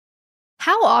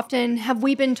How often have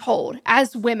we been told,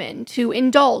 as women, to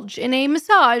indulge in a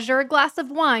massage or a glass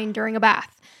of wine during a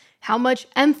bath? How much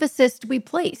emphasis do we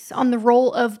place on the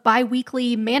role of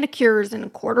bi-weekly manicures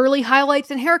and quarterly highlights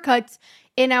and haircuts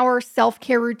in our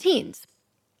self-care routines?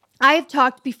 I've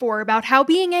talked before about how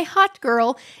being a hot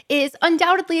girl is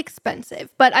undoubtedly expensive,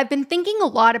 but I've been thinking a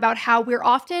lot about how we're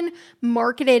often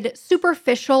marketed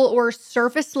superficial or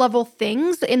surface level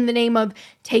things in the name of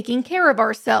taking care of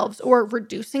ourselves or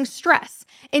reducing stress,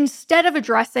 instead of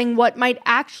addressing what might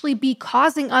actually be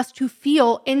causing us to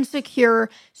feel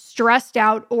insecure, stressed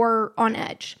out, or on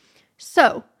edge.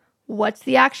 So, what's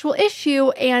the actual issue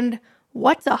and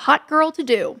what's a hot girl to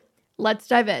do? Let's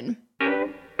dive in.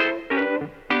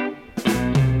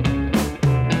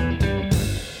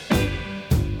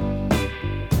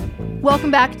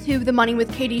 Welcome back to the Money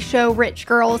with Katie show, Rich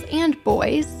Girls and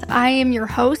Boys. I am your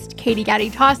host, Katie Gaddy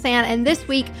Tossan, and this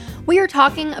week we are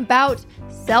talking about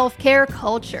self-care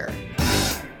culture.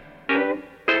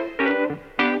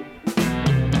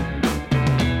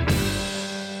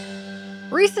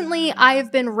 Recently,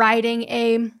 I've been riding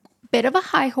a bit of a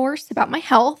high horse about my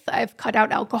health. I've cut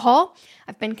out alcohol.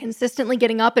 I've been consistently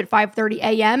getting up at 5:30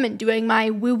 a.m. and doing my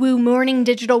woo-woo morning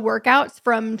digital workouts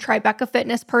from Tribeca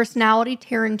Fitness personality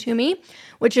Taryn Toomey,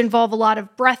 which involve a lot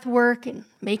of breath work and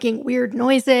making weird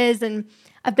noises. And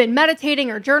I've been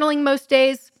meditating or journaling most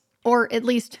days, or at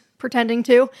least pretending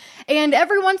to. And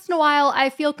every once in a while, I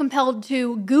feel compelled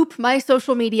to goop my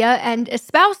social media and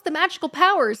espouse the magical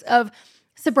powers of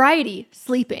sobriety,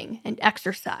 sleeping, and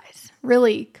exercise.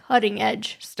 Really cutting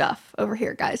edge stuff over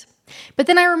here, guys. But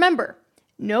then I remember,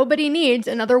 nobody needs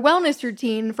another wellness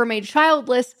routine from a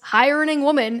childless, high-earning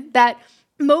woman that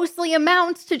mostly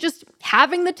amounts to just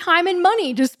having the time and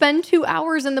money to spend 2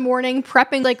 hours in the morning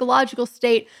prepping psychological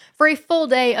state for a full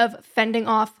day of fending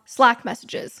off Slack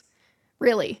messages.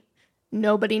 Really,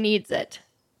 nobody needs it.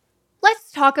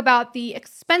 Let's talk about the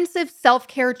expensive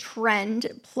self-care trend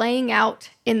playing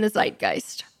out in the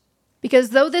zeitgeist.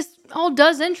 Because though this all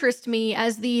does interest me,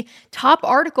 as the top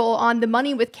article on the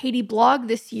Money with Katie blog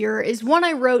this year is one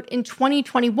I wrote in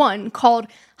 2021 called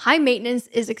High Maintenance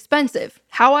is Expensive: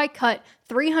 How I Cut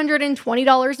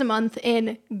 $320 a Month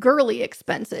in Girly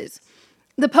Expenses.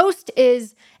 The post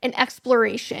is an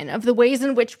exploration of the ways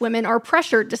in which women are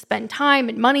pressured to spend time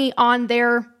and money on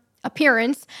their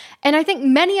appearance, and I think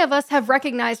many of us have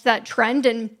recognized that trend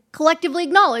and collectively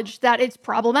acknowledged that it's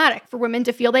problematic for women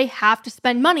to feel they have to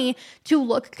spend money to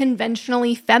look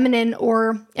conventionally feminine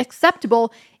or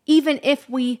acceptable, even if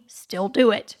we still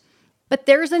do it. But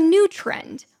there's a new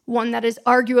trend, one that is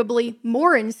arguably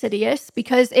more insidious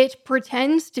because it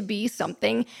pretends to be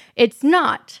something it's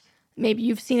not. Maybe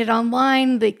you've seen it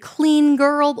online, the clean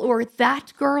girl or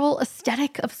that girl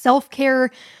aesthetic of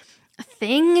self-care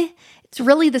thing. It's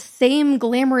really the same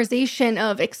glamorization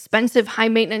of expensive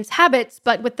high-maintenance habits,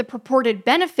 but with the purported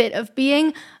benefit of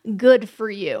being good for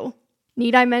you.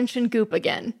 Need I mention Goop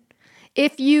again?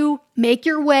 If you make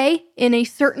your way in a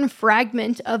certain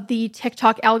fragment of the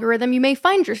TikTok algorithm, you may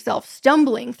find yourself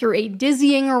stumbling through a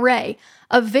dizzying array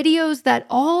of videos that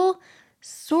all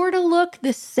sort of look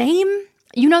the same.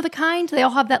 You know the kind? They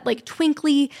all have that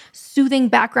twinkly, soothing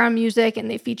background music,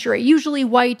 and they feature a usually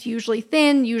white, usually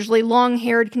thin, usually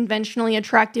long-haired, conventionally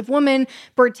attractive woman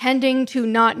pretending to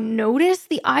not notice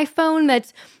the iPhone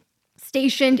that's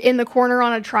stationed in the corner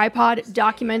on a tripod,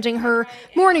 documenting her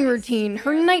morning routine,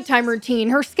 her nighttime routine,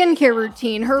 her skincare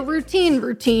routine, her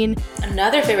routine.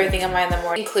 Another favorite thing of mine in the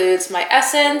morning includes my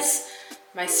essence,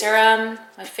 my serum,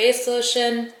 my face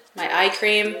lotion, my eye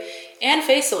cream, and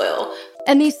face oil.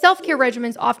 And these self-care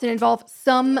regimens often involve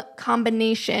some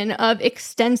combination of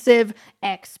extensive,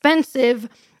 expensive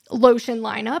lotion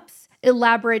lineups,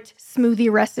 elaborate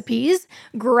smoothie recipes,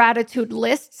 gratitude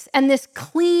lists, and this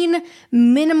clean,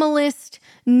 minimalist,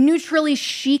 neutrally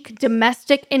chic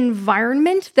domestic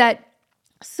environment that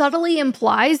subtly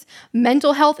implies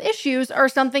mental health issues are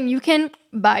something you can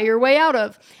buy your way out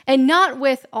of. And not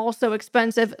with also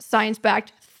expensive,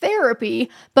 science-backed therapy,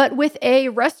 but with a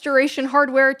Restoration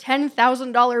Hardware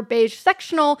 $10,000 beige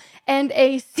sectional and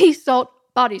a sea salt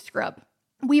body scrub.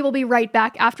 We will be right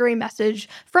back after a message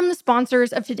from the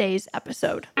sponsors of today's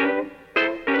episode.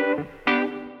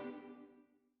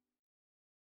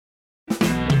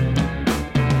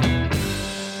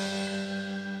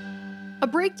 A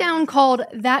breakdown called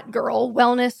That Girl,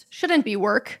 Wellness Shouldn't Be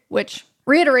Work, which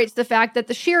reiterates the fact that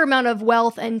the sheer amount of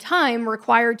wealth and time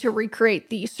required to recreate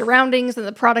the surroundings and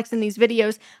the products in these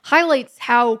videos highlights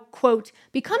how, quote,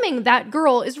 becoming that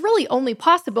girl is really only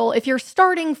possible if you're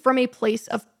starting from a place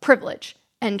of privilege,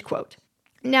 end quote.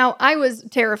 Now, I was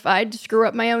terrified to screw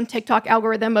up my own TikTok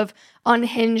algorithm of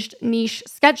unhinged niche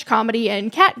sketch comedy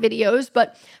and cat videos,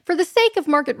 but for the sake of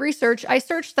market research, I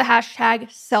searched the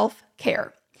hashtag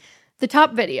self-care. The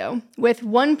top video, with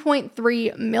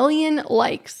 1.3 million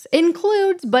likes,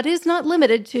 includes, but is not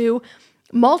limited to,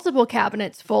 multiple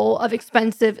cabinets full of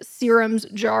expensive serums,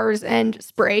 jars, and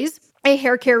sprays, a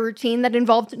hair care routine that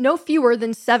involved no fewer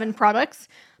than 7 products,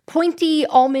 pointy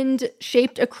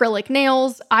almond-shaped acrylic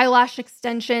nails, eyelash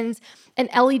extensions, an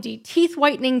LED teeth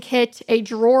whitening kit, a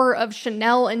drawer of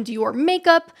Chanel and Dior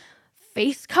makeup,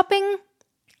 face cupping,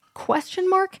 question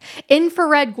mark,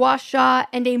 infrared gua sha,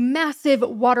 and a massive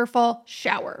waterfall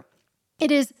shower.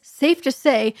 It is safe to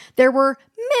say there were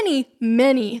many,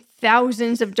 many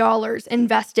thousands of dollars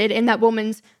invested in that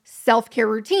woman's self-care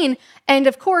routine. And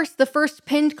of course, the first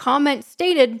pinned comment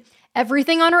stated,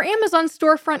 everything on her Amazon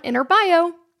storefront in her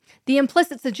bio. The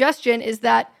implicit suggestion is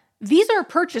that these are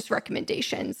purchase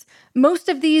recommendations. Most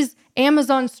of these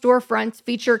Amazon storefronts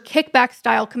feature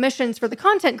kickback-style commissions for the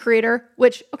content creator,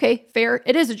 which, okay, fair,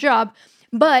 it is a job,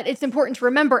 but it's important to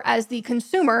remember as the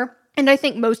consumer, and I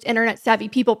think most internet-savvy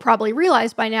people probably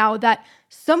realize by now that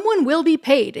someone will be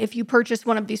paid if you purchase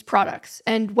one of these products,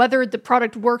 and whether the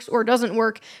product works or doesn't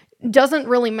work doesn't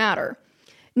really matter.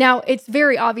 Now, it's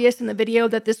very obvious in the video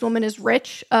that this woman is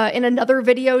rich. In another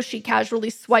video, she casually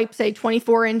swipes a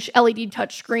 24-inch LED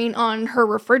touchscreen on her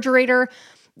refrigerator.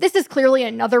 This is clearly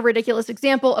another ridiculous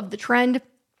example of the trend.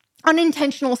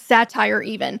 Unintentional satire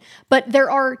even. But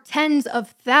there are tens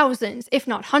of thousands, if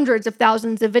not hundreds of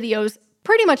thousands of videos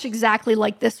pretty much exactly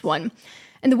like this one.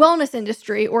 And the wellness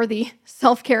industry, or the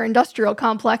self-care industrial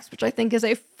complex, which I think is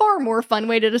a far more fun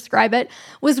way to describe it,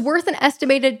 was worth an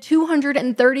estimated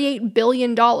 $238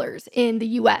 billion in the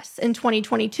US in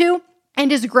 2022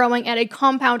 and is growing at a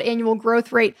compound annual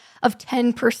growth rate of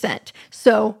 10%.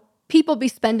 So people be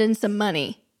spending some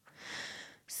money.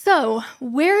 So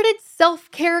where did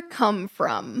self-care come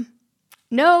from?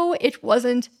 No, it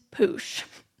wasn't poosh.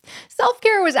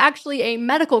 Self-care was actually a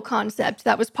medical concept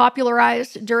that was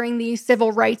popularized during the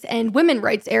civil rights and women's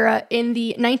rights era in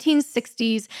the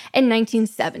 1960s and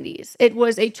 1970s. It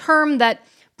was a term that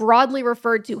broadly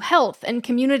referred to health and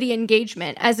community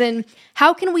engagement, as in,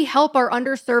 how can we help our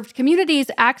underserved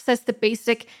communities access the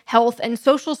basic health and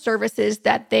social services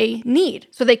that they need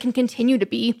so they can continue to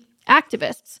be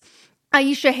activists?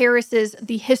 Aisha Harris's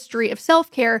The History of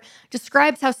Self-Care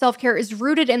describes how self-care is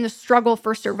rooted in the struggle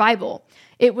for survival.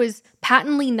 It was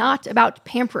patently not about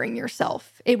pampering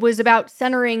yourself. It was about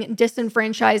centering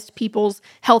disenfranchised people's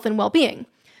health and well-being,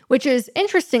 which is,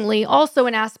 interestingly, also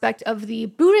an aspect of the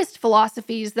Buddhist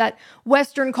philosophies that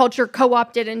Western culture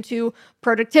co-opted into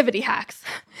productivity hacks.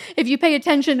 If you pay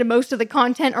attention to most of the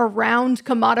content around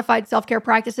commodified self-care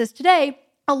practices today,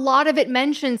 a lot of it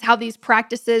mentions how these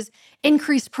practices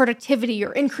increase productivity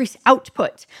or increase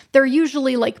output. They're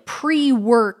usually like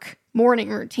pre-work morning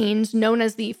routines known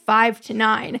as the 5 to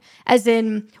 9, as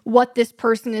in what this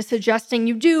person is suggesting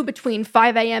you do between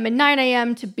 5 a.m. and 9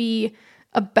 a.m. to be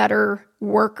a better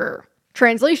worker.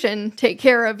 Translation, take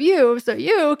care of you so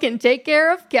you can take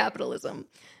care of capitalism.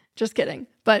 Just kidding,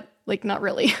 but like not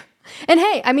really. And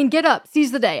hey, I mean, get up,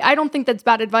 seize the day. I don't think that's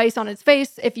bad advice on its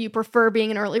face if you prefer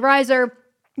being an early riser.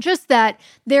 Just that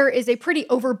there is a pretty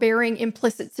overbearing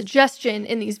implicit suggestion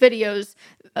in these videos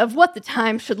of what the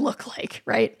time should look like,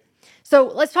 right? So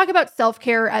let's talk about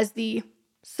self-care as the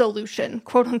solution,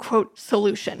 quote unquote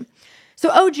solution. So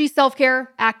OG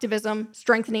self-care, activism,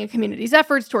 strengthening a community's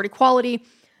efforts toward equality.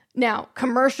 Now,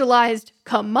 commercialized,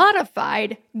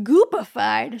 commodified,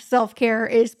 goopified self-care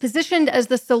is positioned as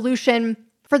the solution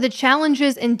for the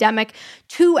challenges endemic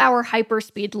to our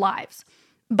hyperspeed lives.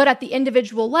 But at the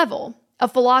individual level, a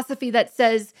philosophy that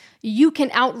says you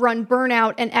can outrun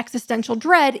burnout and existential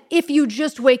dread if you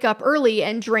just wake up early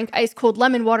and drink ice-cold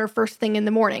lemon water first thing in the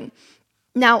morning.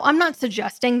 Now, I'm not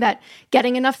suggesting that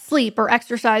getting enough sleep or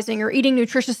exercising or eating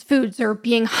nutritious foods or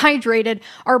being hydrated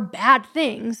are bad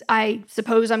things. I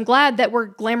suppose I'm glad that we're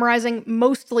glamorizing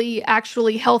mostly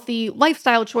actually healthy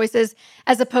lifestyle choices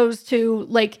as opposed to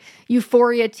like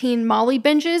euphoria teen Molly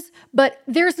binges, but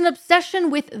there's an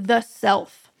obsession with the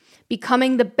self.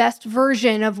 Becoming the best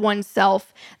version of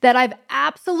oneself that I've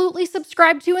absolutely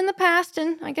subscribed to in the past,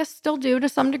 and I guess still do to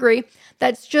some degree,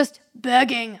 that's just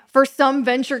begging for some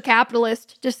venture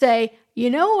capitalist to say, you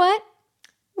know what?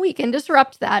 We can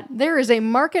disrupt that. There is a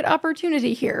market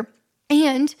opportunity here.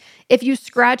 And if you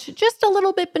scratch just a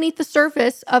little bit beneath the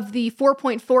surface of the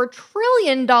 $4.4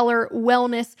 trillion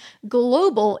wellness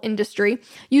global industry,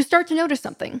 you start to notice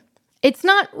something. It's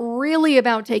not really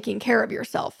about taking care of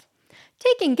yourself.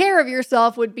 Taking care of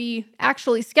yourself would be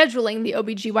actually scheduling the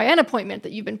OBGYN appointment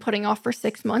that you've been putting off for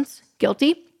 6 months.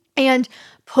 Guilty. And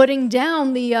putting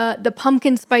down the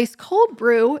pumpkin spice cold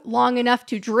brew long enough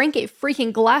to drink a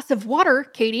freaking glass of water,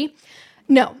 Katie.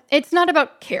 No, it's not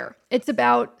about care. It's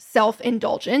about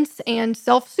self-indulgence and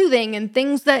self-soothing and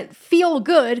things that feel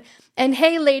good. And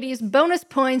hey, ladies, bonus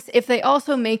points if they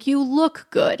also make you look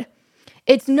good.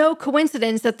 It's no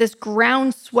coincidence that this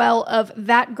groundswell of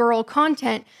that girl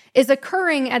content is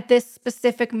occurring at this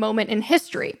specific moment in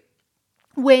history.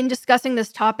 When discussing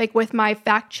this topic with my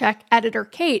fact check editor,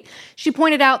 Kate, she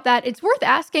pointed out that it's worth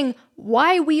asking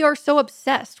why we are so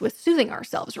obsessed with soothing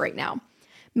ourselves right now.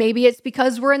 Maybe it's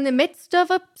because we're in the midst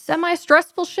of a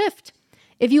semi-stressful shift.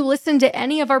 If you listen to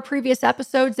any of our previous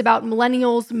episodes about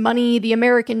millennials, money, the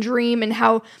American dream, and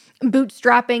how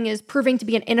bootstrapping is proving to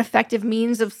be an ineffective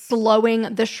means of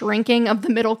slowing the shrinking of the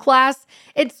middle class,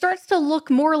 it starts to look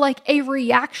more like a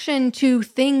reaction to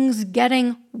things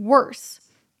getting worse.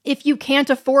 If you can't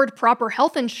afford proper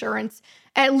health insurance,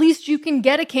 at least you can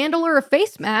get a candle or a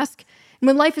face mask. And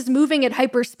when life is moving at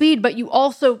hyperspeed, but you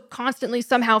also constantly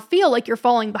somehow feel like you're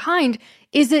falling behind,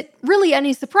 is it really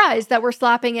any surprise that we're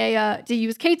slapping a, to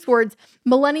use Kate's words,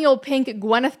 millennial pink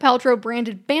Gwyneth Paltrow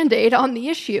branded Band-Aid on the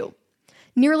issue?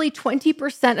 Nearly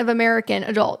 20% of American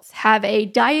adults have a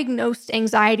diagnosed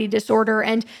anxiety disorder,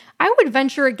 and I would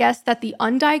venture a guess that the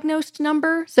undiagnosed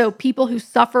number, so people who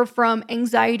suffer from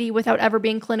anxiety without ever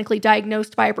being clinically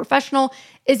diagnosed by a professional,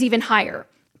 is even higher.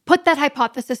 Put that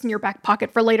hypothesis in your back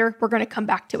pocket for later. We're going to come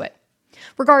back to it.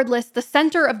 Regardless, the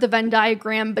center of the Venn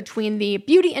diagram between the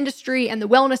beauty industry and the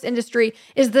wellness industry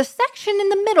is the section in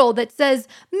the middle that says,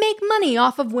 make money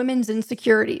off of women's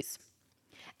insecurities.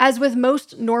 As with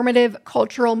most normative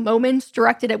cultural moments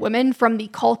directed at women, from the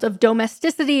cult of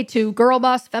domesticity to girl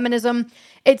boss feminism,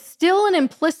 it's still an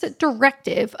implicit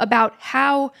directive about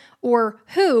how or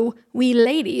who we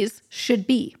ladies should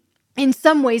be. In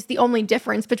some ways, the only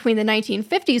difference between the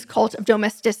 1950s cult of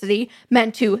domesticity,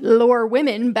 meant to lure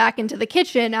women back into the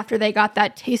kitchen after they got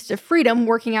that taste of freedom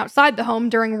working outside the home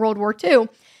during World War II,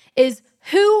 is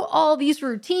who all these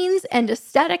routines and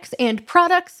aesthetics and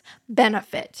products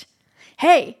benefit.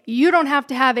 Hey, you don't have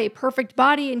to have a perfect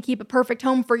body and keep a perfect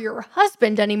home for your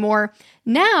husband anymore.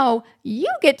 Now you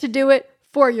get to do it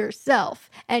for yourself,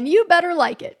 and you better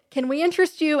like it. Can we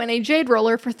interest you in a jade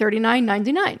roller for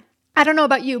 $39.99? I don't know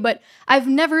about you, but I've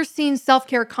never seen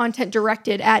self-care content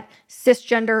directed at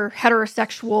cisgender,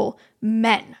 heterosexual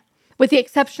men. With the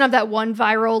exception of that one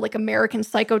viral, American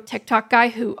Psycho TikTok guy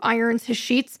who irons his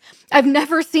sheets, I've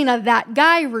never seen a that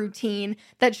guy routine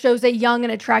that shows a young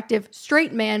and attractive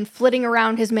straight man flitting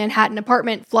around his Manhattan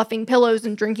apartment, fluffing pillows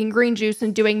and drinking green juice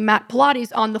and doing mat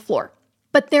Pilates on the floor.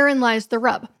 But therein lies the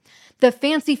rub. The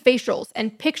fancy facials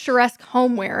and picturesque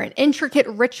homeware and intricate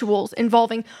rituals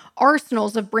involving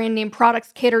arsenals of brand name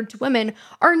products catered to women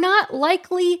are not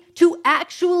likely to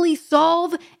actually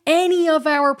solve any of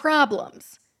our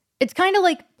problems. It's kind of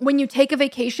like when you take a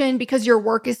vacation because your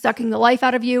work is sucking the life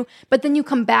out of you, but then you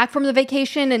come back from the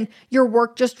vacation and your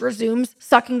work just resumes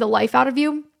sucking the life out of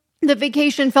you. The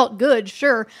vacation felt good,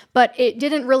 sure, but it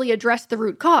didn't really address the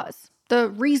root cause, the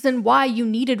reason why you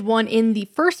needed one in the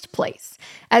first place.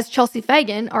 As Chelsea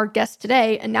Fagan, our guest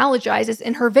today, analogizes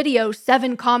in her video,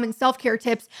 7 Common Self-Care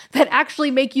Tips That Actually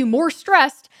Make You More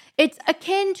Stressed, it's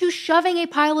akin to shoving a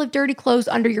pile of dirty clothes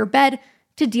under your bed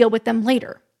to deal with them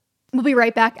later. We'll be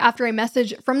right back after a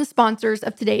message from the sponsors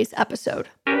of today's episode.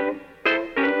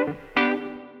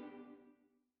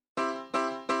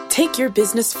 Take your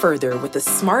business further with the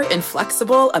smart and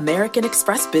flexible American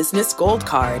Express Business Gold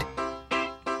Card.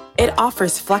 It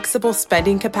offers flexible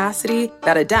spending capacity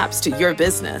that adapts to your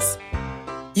business.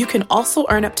 You can also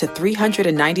earn up to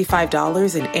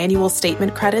 $395 in annual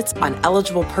statement credits on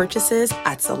eligible purchases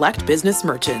at select business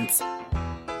merchants.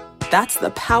 That's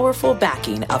the powerful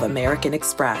backing of American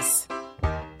Express.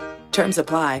 Terms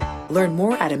apply. Learn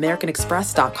more at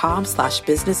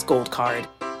americanexpress.com/business gold card.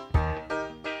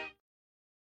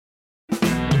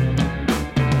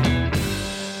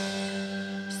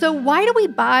 So why do we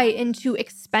buy into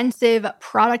expensive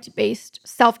product-based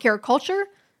self-care culture?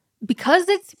 Because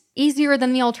it's easier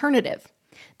than the alternative.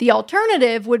 The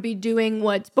alternative would be doing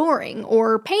what's boring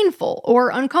or painful or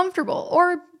uncomfortable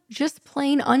or just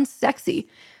plain unsexy.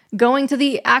 Going to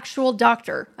the actual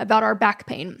doctor about our back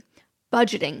pain,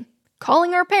 budgeting,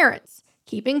 calling our parents,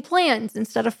 keeping plans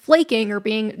instead of flaking or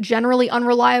being generally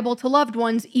unreliable to loved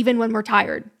ones even when we're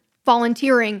tired,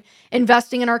 volunteering,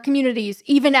 investing in our communities,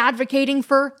 even advocating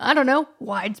for,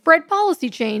 widespread policy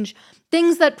change,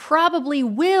 things that probably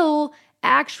will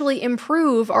actually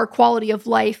improve our quality of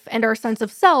life and our sense of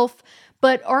self,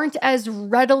 but aren't as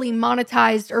readily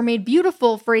monetized or made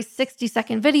beautiful for a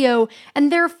 60-second video,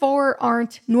 and therefore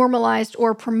aren't normalized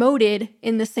or promoted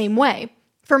in the same way.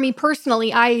 For me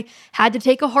personally, I had to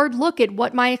take a hard look at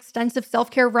what my extensive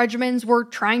self-care regimens were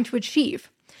trying to achieve.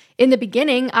 In the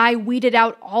beginning, I weeded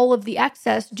out all of the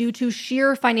excess due to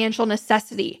sheer financial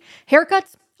necessity.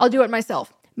 Haircuts, I'll do it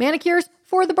myself. Manicures,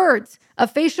 for the birds. A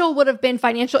facial would have been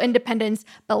financial independence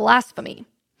blasphemy.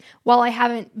 While I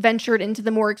haven't ventured into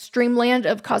the more extreme land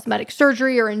of cosmetic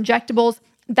surgery or injectables,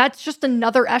 that's just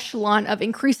another echelon of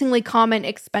increasingly common,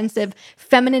 expensive,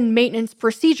 feminine maintenance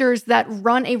procedures that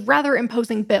run a rather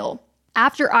imposing bill.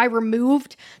 After I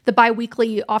removed the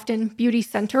biweekly, often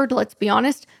beauty-centered, let's be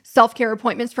honest, self-care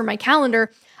appointments from my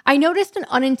calendar, I noticed an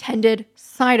unintended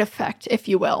side effect, if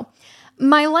you will.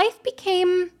 My life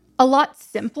became a lot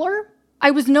simpler.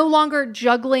 I was no longer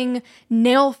juggling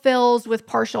nail fills with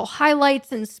partial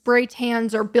highlights and spray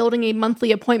tans or building a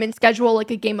monthly appointment schedule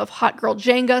like a game of Hot Girl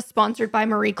Jenga sponsored by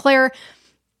Marie Claire.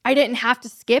 I didn't have to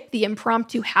skip the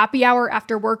impromptu happy hour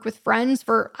after work with friends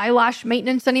for eyelash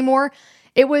maintenance anymore.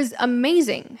 It was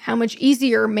amazing how much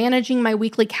easier managing my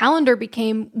weekly calendar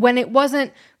became when it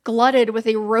wasn't glutted with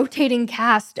a rotating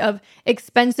cast of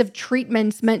expensive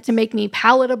treatments meant to make me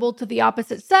palatable to the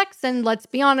opposite sex and, let's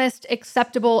be honest,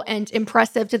 acceptable and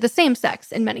impressive to the same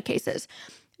sex in many cases.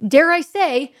 Dare I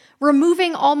say,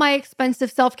 removing all my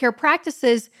expensive self-care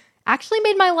practices actually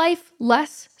made my life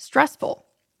less stressful.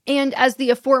 And as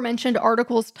the aforementioned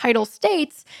article's title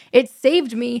states, it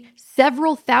saved me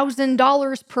several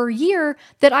 $1,000s per year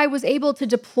that I was able to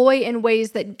deploy in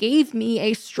ways that gave me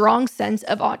a strong sense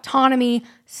of autonomy,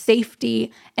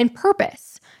 safety, and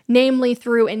purpose, namely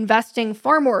through investing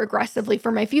far more aggressively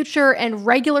for my future and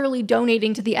regularly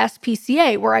donating to the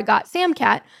SPCA where I got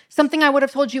SamCat, something I would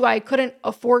have told you I couldn't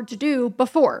afford to do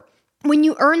before. When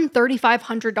you earn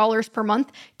 $3,500 per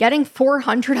month, getting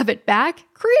 $400 of it back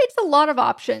creates a lot of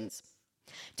options.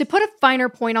 To put a finer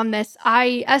point on this,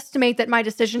 I estimate that my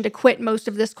decision to quit most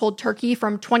of this cold turkey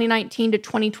from 2019 to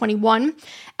 2021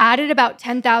 added about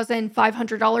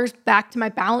 $10,500 back to my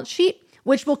balance sheet,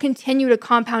 which will continue to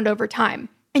compound over time.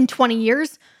 In 20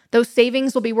 years, those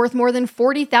savings will be worth more than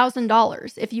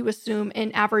 $40,000 if you assume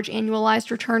an average annualized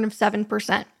return of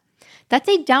 7%. That's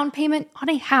a down payment on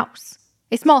a house.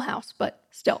 A small house, but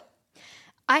still.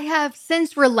 I have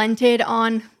since relented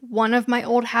on one of my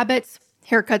old habits,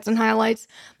 haircuts and highlights,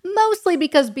 mostly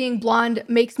because being blonde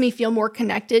makes me feel more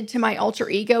connected to my alter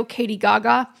ego, Katie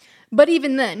Gaga. But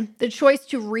even then, the choice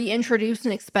to reintroduce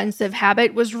an expensive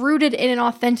habit was rooted in an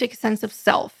authentic sense of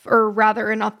self, or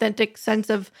rather an authentic sense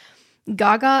of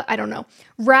Gaga, I don't know,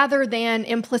 rather than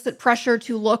implicit pressure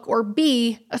to look or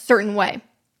be a certain way.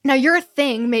 Now, your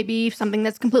thing may be something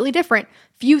that's completely different.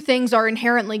 Few things are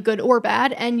inherently good or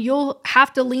bad, and you'll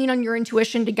have to lean on your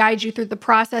intuition to guide you through the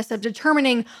process of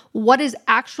determining what is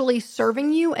actually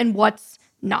serving you and what's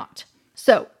not.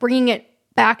 So, bringing it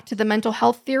back to the mental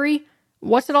health theory,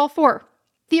 what's it all for?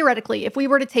 Theoretically, if we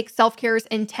were to take self-care's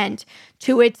intent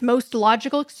to its most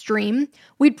logical extreme,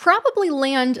 we'd probably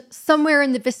land somewhere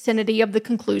in the vicinity of the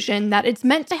conclusion that it's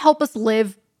meant to help us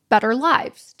live better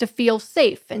lives, to feel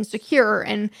safe and secure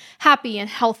and happy and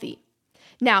healthy.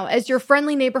 Now, as your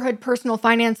friendly neighborhood personal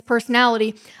finance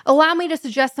personality, allow me to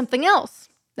suggest something else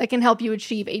that can help you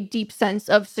achieve a deep sense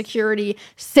of security,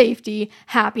 safety,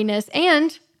 happiness,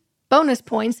 and, bonus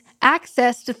points,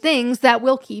 access to things that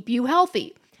will keep you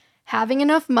healthy. Having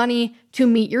enough money to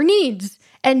meet your needs,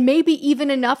 and maybe even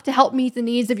enough to help meet the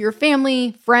needs of your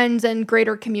family, friends, and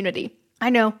greater community. I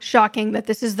know, shocking that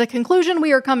this is the conclusion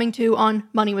we are coming to on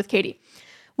Money with Katie.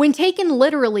 When taken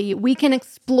literally, we can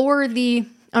explore the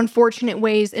unfortunate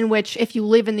ways in which, if you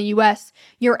live in the US,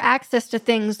 your access to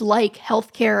things like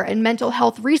healthcare and mental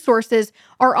health resources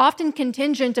are often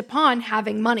contingent upon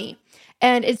having money.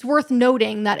 And it's worth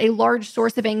noting that a large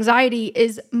source of anxiety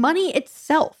is money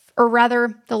itself, or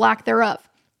rather, the lack thereof.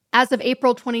 As of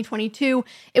April 2022,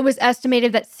 it was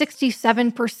estimated that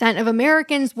 67% of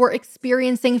Americans were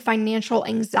experiencing financial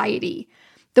anxiety.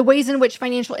 The ways in which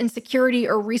financial insecurity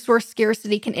or resource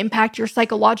scarcity can impact your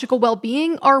psychological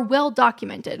well-being are well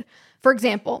documented. For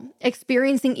example,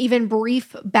 experiencing even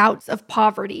brief bouts of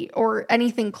poverty or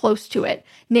anything close to it,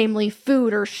 namely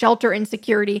food or shelter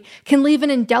insecurity, can leave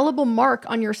an indelible mark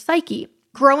on your psyche.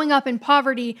 Growing up in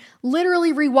poverty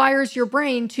literally rewires your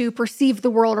brain to perceive the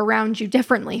world around you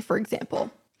differently, for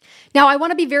example. Now, I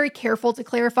want to be very careful to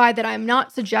clarify that I'm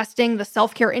not suggesting the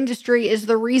self-care industry is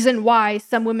the reason why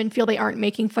some women feel they aren't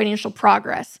making financial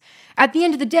progress. At the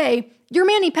end of the day, your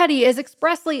mani-pedi is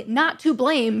expressly not to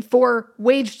blame for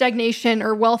wage stagnation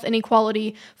or wealth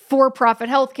inequality, for-profit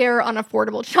healthcare,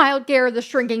 unaffordable childcare, the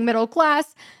shrinking middle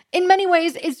class, In many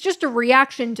ways, it's just a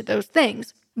reaction to those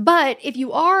things. But if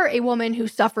you are a woman who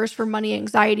suffers from money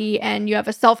anxiety and you have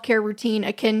a self-care routine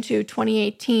akin to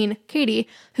 2018 Katie,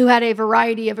 who had a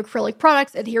variety of acrylic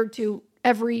products adhered to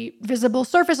every visible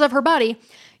surface of her body,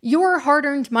 your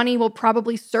hard-earned money will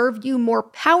probably serve you more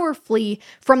powerfully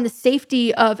from the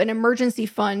safety of an emergency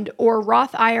fund or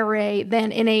Roth IRA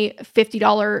than in a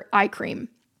 $50 eye cream.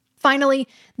 Finally,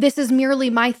 this is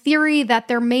merely my theory that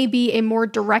there may be a more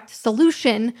direct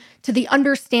solution to the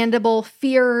understandable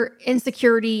fear,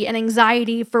 insecurity, and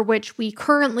anxiety for which we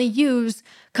currently use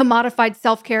commodified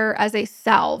self-care as a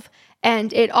salve,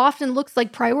 and it often looks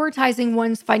like prioritizing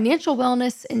one's financial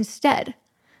wellness instead.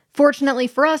 Fortunately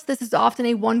for us, this is often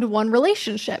a one-to-one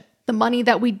relationship. The money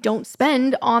that we don't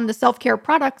spend on the self-care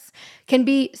products can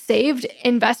be saved,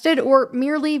 invested, or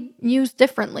merely used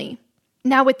differently.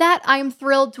 Now, with that, I am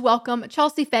thrilled to welcome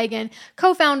Chelsea Fagan,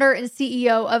 co-founder and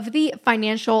CEO of The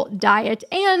Financial Diet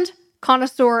and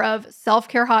connoisseur of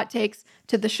self-care hot takes,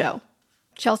 to the show.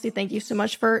 Chelsea, thank you so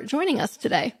much for joining us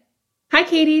today. Hi,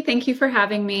 Katie. Thank you for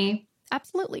having me.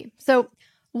 Absolutely. So,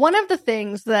 one of the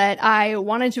things that I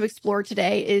wanted to explore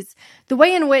today is the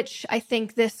way in which I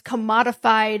think this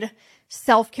commodified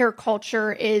self-care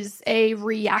culture is a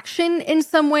reaction in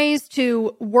some ways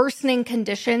to worsening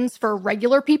conditions for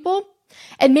regular people,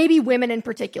 and maybe women in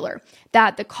particular,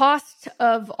 that the cost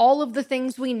of all of the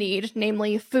things we need,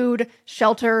 namely food,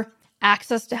 shelter,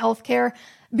 access to healthcare,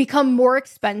 become more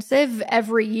expensive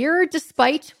every year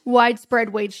despite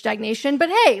widespread wage stagnation. But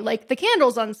hey, like the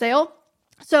candle's on sale.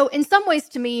 So in some ways,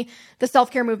 to me, the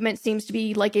self-care movement seems to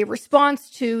be like a response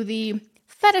to the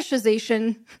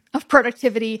fetishization of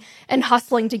productivity and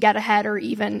hustling to get ahead, or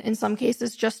even in some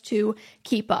cases just to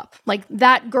keep up. Like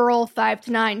that girl 5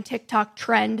 to 9 TikTok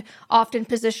trend, often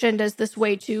positioned as this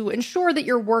way to ensure that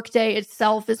your workday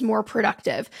itself is more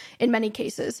productive in many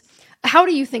cases. How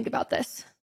do you think about this?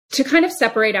 To kind of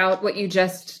separate out what you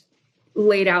just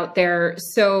laid out there.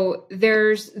 So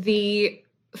there's the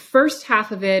first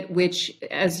half of it, which,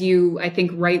 as you, I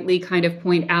think, rightly kind of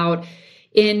point out,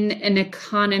 in an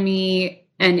economy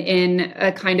and in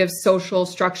a kind of social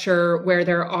structure where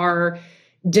there are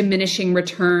diminishing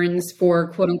returns for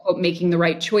quote unquote making the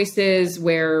right choices,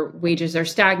 where wages are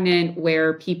stagnant,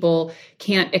 where people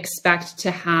can't expect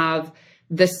to have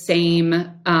the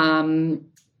same,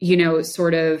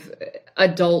 sort of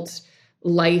adult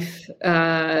life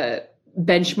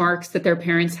benchmarks that their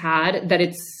parents had, that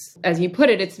it's, as you put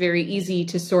it, it's very easy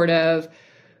to sort of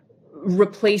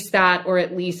replace that, or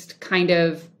at least kind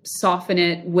of soften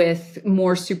it with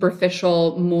more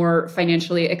superficial, more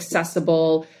financially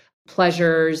accessible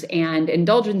pleasures and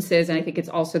indulgences. And I think it's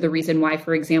also the reason why,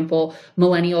 for example,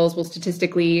 millennials will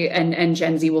statistically and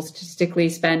Gen Z will statistically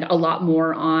spend a lot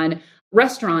more on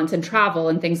restaurants and travel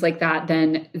and things like that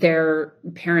than their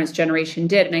parents' generation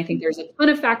did. And I think there's a ton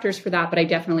of factors for that, but I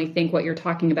definitely think what you're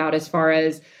talking about as far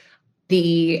as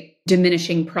the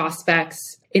diminishing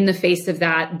prospects in the face of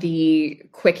that, the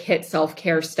quick hit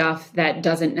self-care stuff that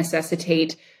doesn't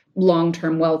necessitate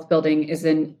long-term wealth building is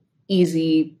an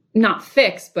easy, not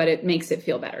fix, but it makes it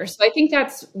feel better. So I think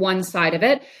that's one side of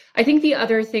it. I think the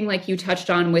other thing, like you touched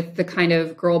on with the kind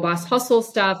of girl boss hustle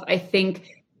stuff, I think,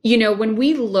 when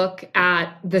we look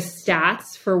at the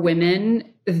stats for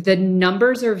women, the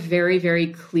numbers are very, very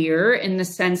clear in the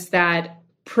sense that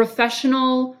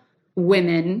professional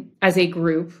women as a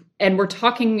group, and we're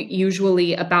talking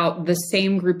usually about the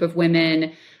same group of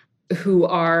women who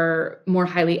are more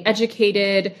highly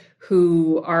educated,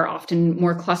 who are often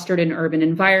more clustered in urban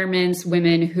environments,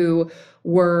 women who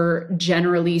were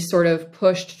generally sort of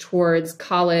pushed towards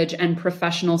college and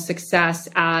professional success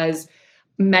as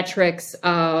metrics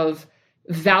of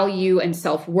value and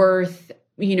self-worth,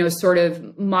 sort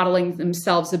of modeling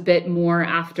themselves a bit more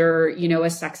after, a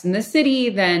Sex and the City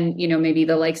than, maybe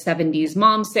the like 70s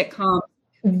mom sitcom.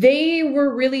 They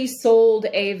were really sold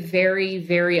a very,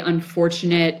 very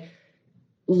unfortunate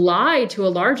lie to a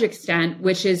large extent,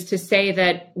 which is to say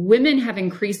that women have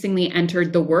increasingly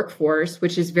entered the workforce,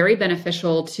 which is very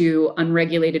beneficial to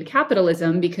unregulated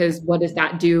capitalism, because what does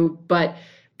that do but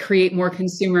create more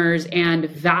consumers and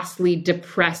vastly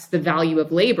depress the value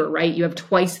of labor, right? You have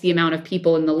twice the amount of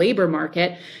people in the labor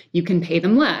market, you can pay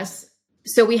them less.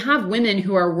 So we have women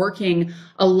who are working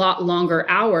a lot longer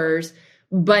hours,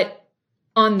 but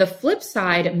on the flip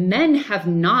side, men have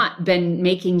not been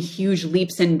making huge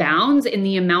leaps and bounds in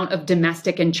the amount of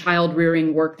domestic and child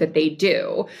rearing work that they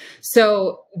do.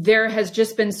 So there has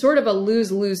just been sort of a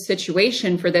lose-lose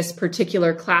situation for this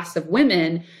particular class of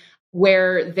women,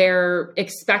 where they're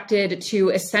expected to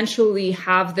essentially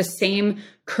have the same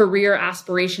career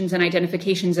aspirations and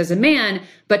identifications as a man,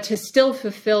 but to still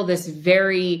fulfill this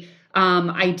very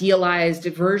idealized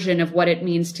version of what it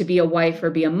means to be a wife or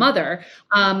be a mother,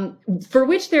 for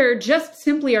which there just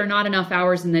simply are not enough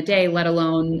hours in the day, let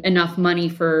alone enough money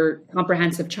for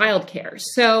comprehensive childcare.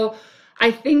 So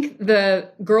I think the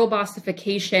girl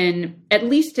bossification, at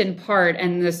least in part,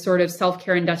 and the sort of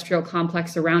self-care industrial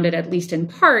complex around it, at least in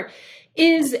part,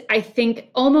 is, I think,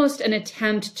 almost an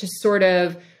attempt to sort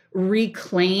of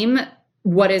reclaim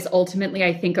what is ultimately,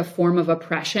 I think, a form of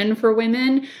oppression for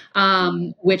women,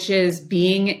 which is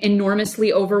being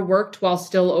enormously overworked while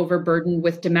still overburdened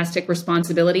with domestic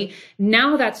responsibility.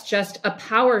 Now that's just a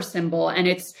power symbol, and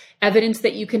it's evidence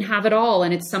that you can have it all,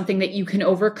 and it's something that you can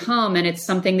overcome, and it's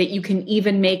something that you can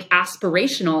even make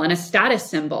aspirational and a status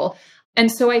symbol.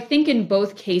 And so I think in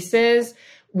both cases,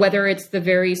 whether it's the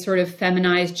very sort of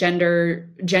feminized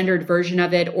gendered version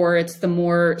of it, or it's the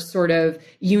more sort of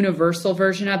universal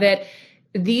version of it,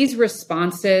 these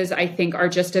responses, I think, are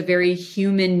just a very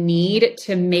human need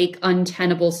to make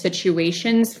untenable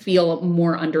situations feel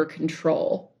more under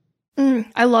control.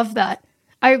 I love that.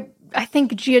 I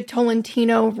think Gia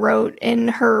Tolentino wrote in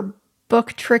her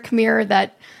book Trick Mirror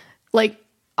that like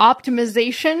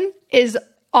optimization is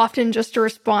often just a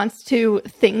response to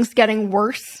things getting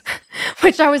worse,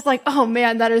 which I was like, oh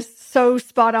man, that is so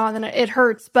spot on and it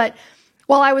hurts. But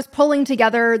while I was pulling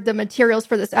together the materials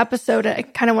for this episode, I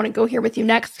kind of want to go here with you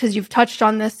next because you've touched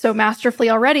on this so masterfully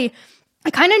already.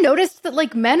 I kind of noticed that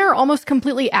like men are almost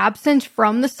completely absent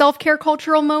from the self-care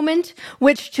cultural moment,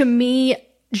 which to me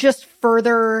just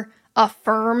further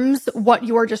affirms what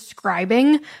you're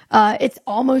describing. It's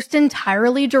almost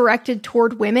entirely directed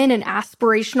toward women and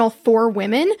aspirational for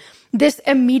women. This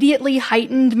immediately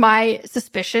heightened my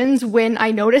suspicions when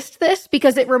I noticed this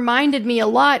because it reminded me a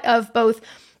lot of both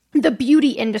the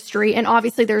beauty industry, and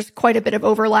obviously there's quite a bit of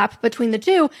overlap between the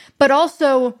two, but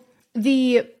also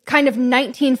the kind of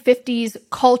 1950s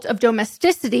cult of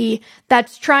domesticity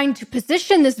that's trying to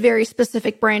position this very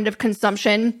specific brand of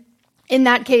consumption, in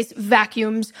that case,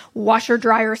 vacuums, washer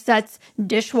dryer sets,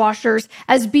 dishwashers,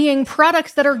 as being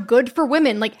products that are good for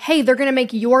women. Like, hey, they're going to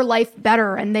make your life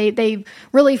better. And they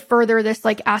really further this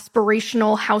like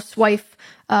aspirational housewife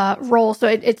role. So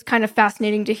it's kind of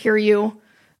fascinating to hear you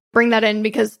bring that in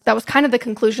because that was kind of the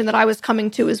conclusion that I was coming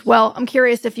to as well. I'm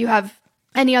curious if you have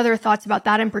any other thoughts about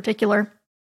that in particular.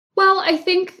 Well, I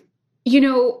think,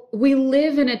 we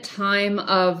live in a time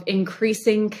of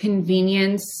increasing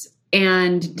convenience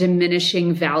and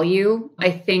diminishing value,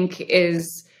 I think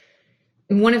is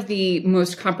one of the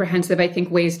most comprehensive, I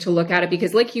think, ways to look at it.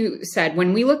 Because like you said,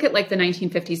 when we look at like the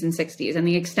 1950s and 60s and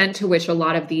the extent to which a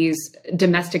lot of these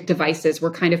domestic devices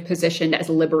were kind of positioned as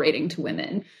liberating to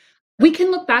women, we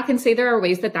can look back and say there are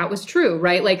ways that that was true,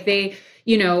 right? Like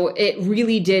it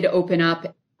really did open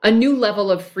up a new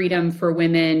level of freedom for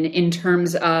women in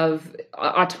terms of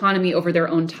autonomy over their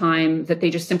own time that they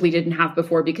just simply didn't have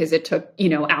before because it took,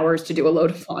 hours to do a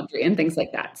load of laundry and things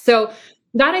like that. So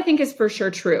that I think is for sure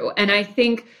true. And I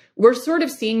think we're sort of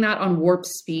seeing that on warp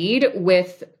speed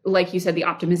with, like you said, the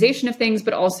optimization of things,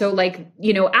 but also like,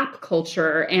 app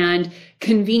culture and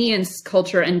convenience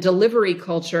culture and delivery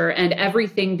culture and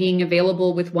everything being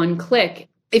available with one click.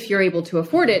 If you're able to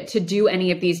afford it, to do any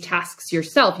of these tasks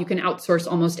yourself, you can outsource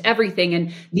almost everything.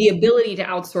 And the ability to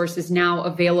outsource is now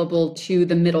available to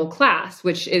the middle class,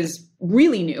 which is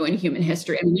really new in human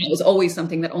history. I mean, it was always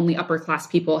something that only upper class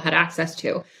people had access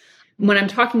to. When I'm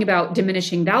talking about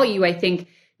diminishing value, I think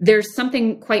there's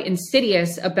something quite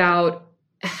insidious about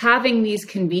having these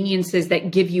conveniences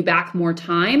that give you back more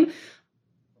time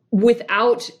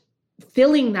without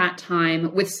filling that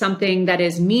time with something that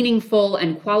is meaningful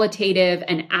and qualitative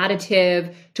and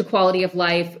additive to quality of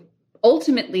life.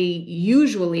 Ultimately,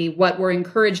 usually what we're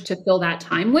encouraged to fill that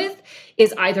time with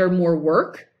is either more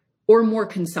work or more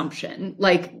consumption.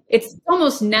 Like it's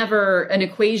almost never an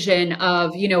equation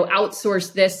of,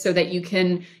 outsource this so that you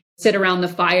can sit around the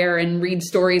fire and read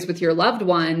stories with your loved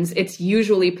ones. It's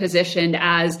usually positioned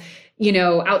as,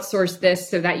 outsource this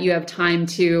so that you have time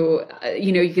to,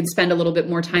 you can spend a little bit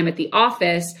more time at the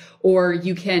office, or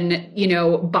you can,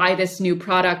 buy this new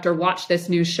product or watch this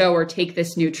new show or take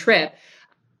this new trip.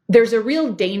 There's a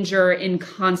real danger in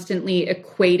constantly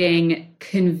equating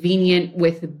convenient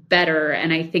with better.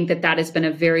 And I think that has been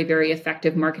a very, very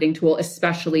effective marketing tool,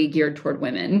 especially geared toward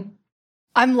women.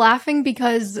 I'm laughing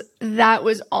because that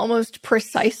was almost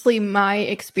precisely my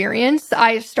experience.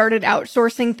 I started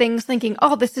outsourcing things thinking,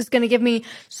 oh, this is going to give me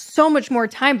so much more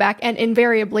time back. And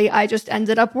invariably, I just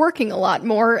ended up working a lot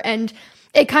more. And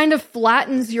it kind of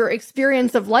flattens your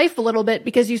experience of life a little bit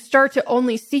because you start to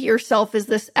only see yourself as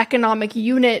this economic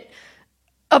unit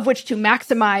of which to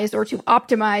maximize or to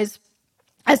optimize,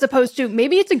 as opposed to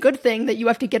maybe it's a good thing that you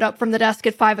have to get up from the desk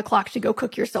at 5 o'clock to go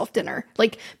cook yourself dinner.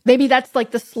 Like maybe that's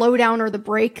like the slowdown or the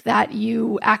break that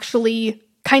you actually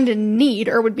kind of need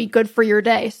or would be good for your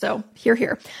day. So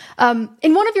here.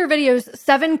 In one of your videos,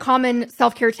 7 common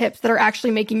self-care tips that are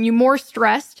actually making you more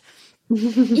stressed,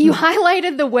 you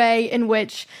highlighted the way in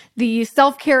which the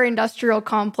self-care industrial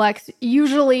complex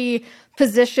usually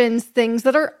positions things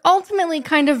that are ultimately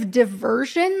kind of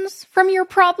diversions from your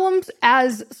problems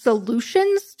as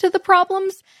solutions to the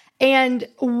problems. And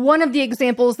one of the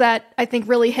examples that I think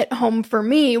really hit home for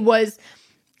me was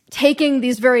taking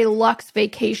these very luxe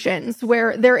vacations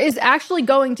where there is actually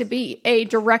going to be a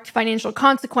direct financial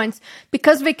consequence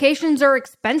because vacations are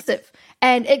expensive.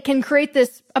 And it can create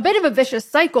a bit of a vicious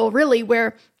cycle, really,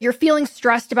 where you're feeling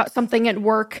stressed about something at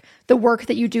work, the work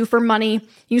that you do for money.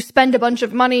 You spend a bunch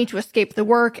of money to escape the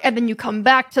work, and then you come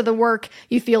back to the work.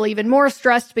 You feel even more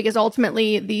stressed because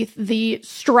ultimately the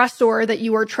stressor that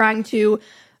you are trying to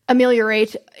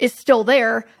ameliorate is still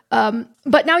there.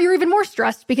 But now you're even more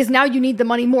stressed because now you need the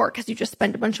money more because you just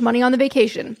spent a bunch of money on the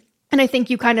vacation. And I think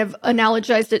you kind of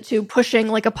analogized it to pushing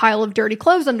like a pile of dirty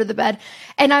clothes under the bed.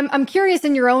 And I'm curious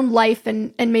in your own life,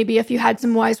 and maybe if you had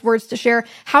some wise words to share,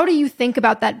 how do you think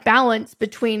about that balance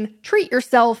between treat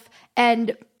yourself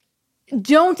and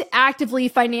don't actively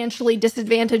financially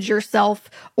disadvantage yourself,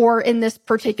 or in this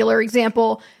particular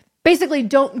example, basically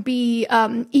don't be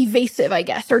evasive, I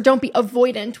guess, or don't be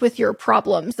avoidant with your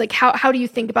problems? Like how do you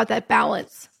think about that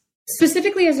balance?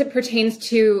 Specifically as it pertains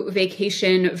to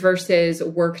vacation versus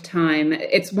work time,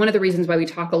 it's one of the reasons why we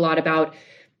talk a lot about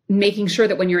making sure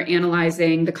that when you're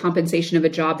analyzing the compensation of a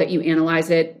job, that you analyze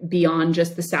it beyond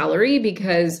just the salary.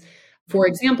 Because, for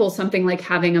example, something like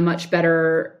having a much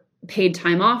better paid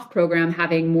time off program,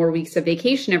 having more weeks of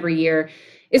vacation every year,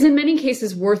 is in many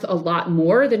cases worth a lot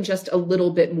more than just a little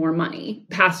bit more money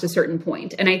past a certain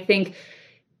point. And I think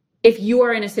if you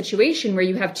are in a situation where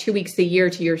you have 2 weeks a year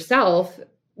to yourself,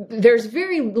 there's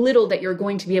very little that you're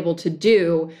going to be able to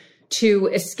do to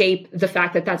escape the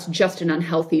fact that that's just an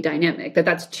unhealthy dynamic, that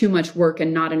that's too much work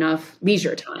and not enough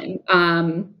leisure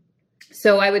time.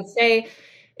 So I would say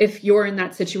if you're in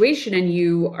that situation and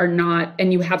you are not,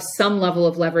 and you have some level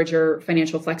of leverage or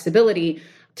financial flexibility,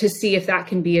 to see if that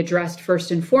can be addressed first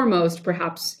and foremost.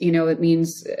 Perhaps, it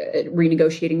means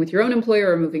renegotiating with your own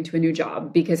employer or moving to a new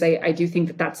job, because I do think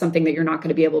that that's something that you're not going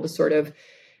to be able to sort of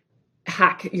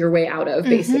hack your way out of,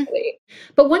 basically.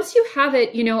 But once you have it,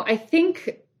 I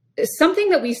think something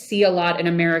that we see a lot in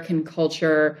American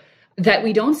culture that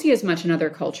we don't see as much in other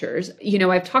cultures.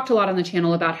 I've talked a lot on the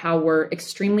channel about how we're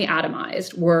extremely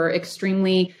atomized. We're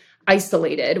extremely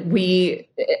isolated.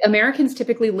 Americans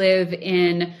typically live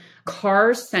in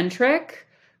car-centric,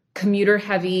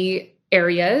 commuter-heavy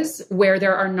areas where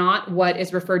there are not what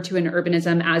is referred to in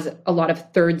urbanism as a lot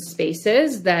of third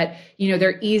spaces, that,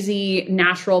 they're easy,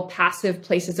 natural, passive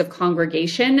places of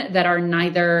congregation that are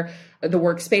neither the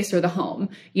workspace or the home.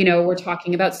 We're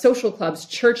talking about social clubs,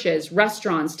 churches,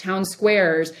 restaurants, town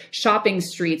squares, shopping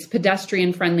streets,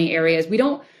 pedestrian-friendly areas. We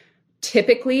don't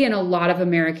typically, in a lot of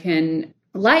American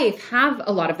life, have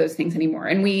a lot of those things anymore.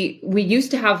 And we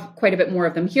used to have quite a bit more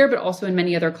of them here, but also in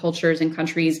many other cultures and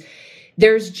countries,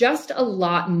 there's just a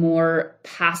lot more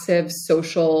passive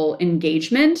social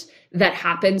engagement that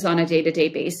happens on a day-to-day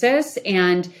basis.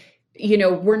 And,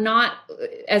 we're not,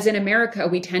 as in America,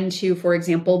 we tend to, for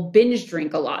example, binge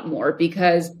drink a lot more,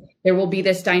 because there will be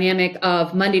this dynamic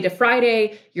of Monday to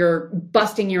Friday, you're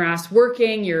busting your ass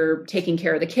working, you're taking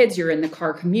care of the kids, you're in the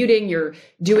car commuting, you're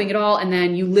doing it all, and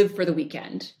then you live for the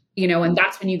weekend, and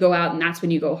that's when you go out and that's when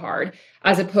you go hard.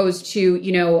 As opposed to,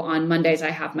 on Mondays,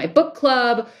 I have my book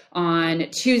club. On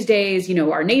Tuesdays,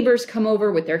 our neighbors come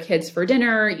over with their kids for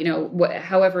dinner,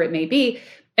 however it may be.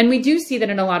 And we do see that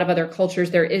in a lot of other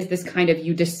cultures, there is this kind of,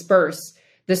 you disperse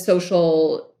the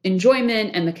social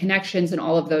enjoyment and the connections and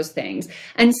all of those things.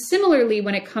 And similarly,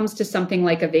 when it comes to something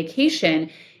like a vacation,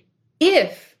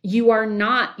 if you are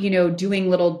not, doing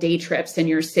little day trips in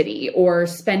your city, or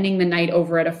spending the night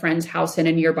over at a friend's house in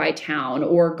a nearby town,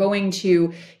 or going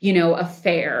to, a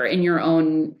fair in your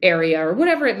own area, or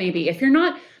whatever it may be, if you're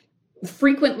not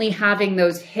frequently having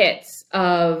those hits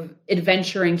of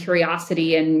adventure and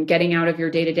curiosity and getting out of your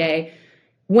day-to-day,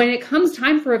 when it comes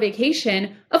time for a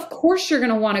vacation, of course you're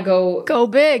going to want to go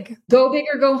big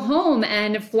or go home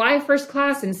and fly first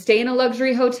class and stay in a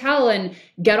luxury hotel and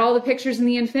get all the pictures in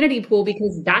the infinity pool,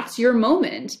 because that's your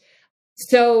moment.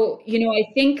 So, I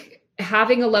think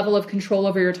having a level of control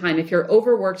over your time, if you're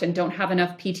overworked and don't have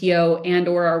enough PTO and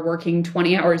or are working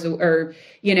 20 hours or,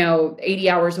 80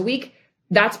 hours a week,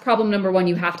 That's problem number one.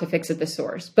 You have to fix at the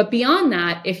source. But beyond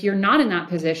that, if you're not in that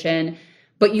position,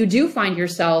 but you do find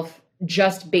yourself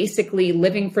just basically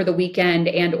living for the weekend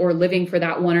and or living for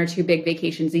that 1 or 2 big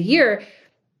vacations a year,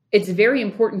 it's very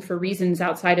important for reasons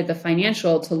outside of the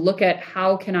financial to look at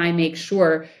how can I make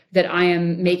sure that I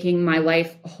am making my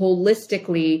life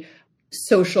holistically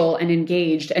social and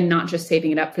engaged and not just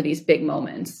saving it up for these big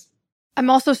moments. I'm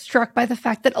also struck by the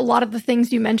fact that a lot of the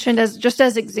things you mentioned as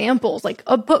examples, like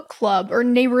a book club or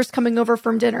neighbors coming over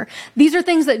from dinner, these are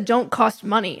things that don't cost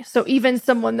money. So even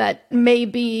someone that may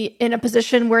be in a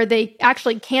position where they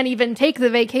actually can't even take the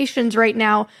vacations right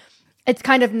now, it's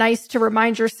kind of nice to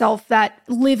remind yourself that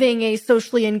living a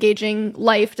socially engaging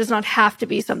life does not have to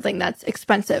be something that's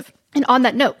expensive. And on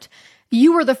that note,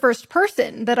 you were the first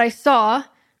person that I saw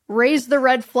raise the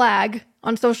red flag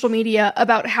on social media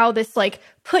about how this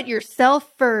put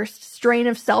yourself first strain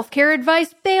of self-care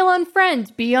advice, bail on friends,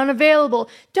 be unavailable,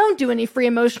 don't do any free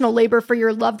emotional labor for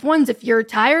your loved ones if you're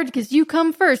tired because you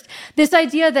come first. This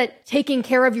idea that taking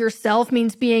care of yourself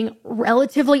means being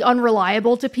relatively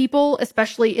unreliable to people,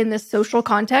 especially in this social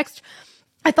context.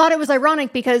 I thought it was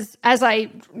ironic because as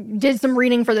I did some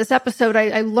reading for this episode,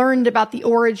 I learned about the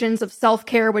origins of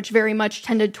self-care, which very much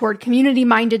tended toward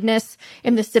community-mindedness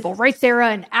in the civil rights era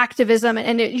and activism.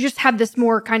 And it just had this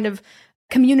more kind of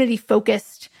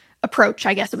community-focused approach,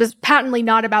 I guess. It was patently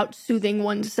not about soothing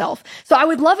oneself. So I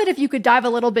would love it if you could dive a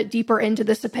little bit deeper into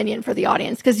this opinion for the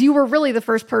audience, because you were really the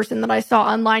first person that I saw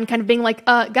online kind of being like,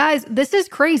 guys, this is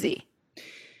crazy.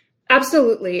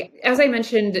 Absolutely. As I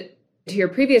mentioned, to your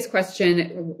previous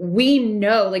question, we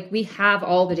know, we have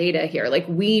all the data here.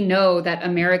 We know that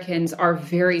Americans are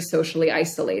very socially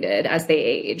isolated as they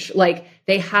age.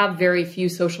 They have very few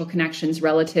social connections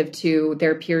relative to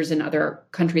their peers in other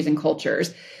countries and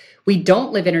cultures. We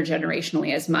don't live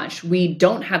intergenerationally as much. We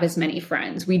don't have as many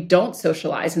friends. We don't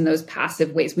socialize in those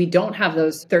passive ways. We don't have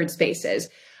those third spaces.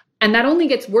 And that only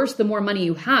gets worse the more money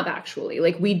you have, actually.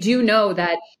 We do know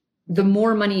that the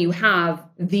more money you have,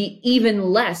 the even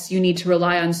less you need to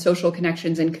rely on social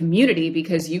connections and community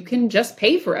because you can just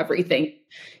pay for everything.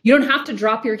 You don't have to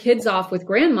drop your kids off with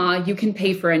grandma. You can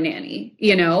pay for a nanny,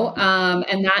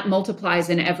 and that multiplies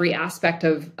in every aspect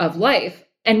of life.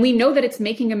 And we know that it's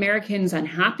making Americans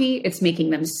unhappy. It's making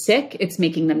them sick. It's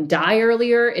making them die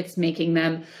earlier. It's making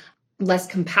them less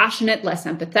compassionate, less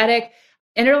empathetic.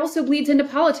 And it also bleeds into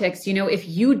politics. If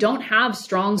you don't have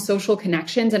strong social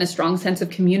connections and a strong sense of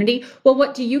community, well,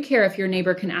 what do you care if your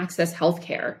neighbor can access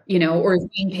healthcare, or is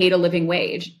being paid a living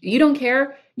wage? You don't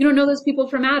care. You don't know those people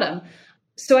from Adam.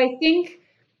 So I think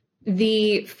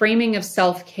the framing of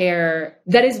self-care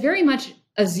that is very much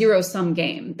a zero-sum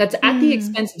game that's at the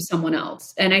expense of someone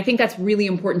else. And I think that's really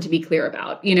important to be clear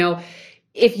about.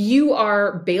 If you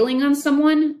are bailing on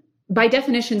someone, by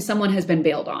definition, someone has been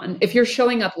bailed on. If you're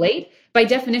showing up late, by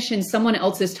definition, someone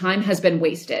else's time has been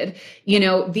wasted.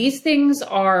 These things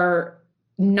are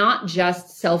not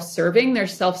just self-serving, they're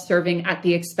self-serving at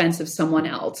the expense of someone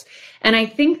else. And I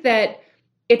think that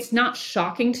it's not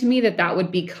shocking to me that that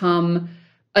would become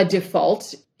a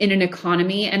default in an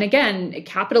economy. And again,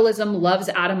 capitalism loves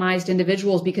atomized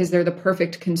individuals because they're the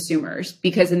perfect consumers,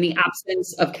 because in the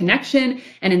absence of connection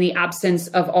and in the absence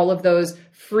of all of those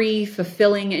free,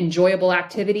 fulfilling, enjoyable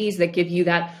activities that give you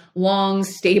that long,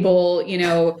 stable,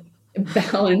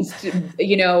 balanced,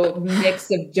 mix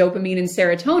of dopamine and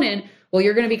serotonin, well,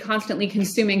 you're going to be constantly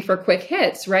consuming for quick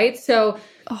hits, right? So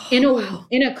in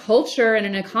a culture and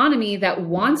an economy that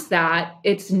wants that,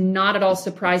 it's not at all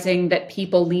surprising that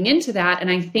people lean into that. And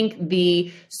I think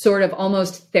the sort of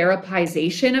almost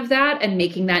therapization of that and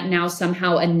making that now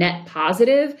somehow a net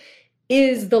positive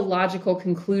is the logical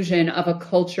conclusion of a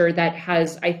culture that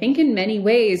has, I think in many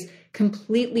ways,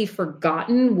 completely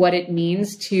forgotten what it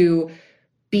means to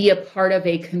be a part of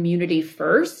a community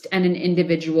first and an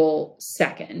individual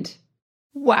second.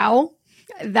 Wow.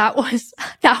 That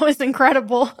was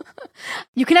incredible.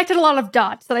 You connected a lot of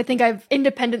dots that I think I've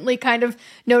independently kind of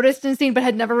noticed and seen, but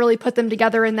had never really put them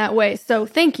together in that way. So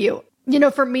thank you.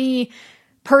 For me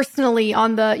personally,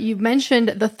 you mentioned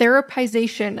the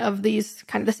therapization of these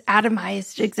kind of this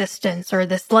atomized existence, or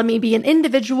this, let me be an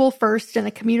individual first and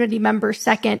a community member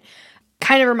second,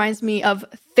 kind of reminds me of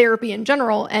therapy in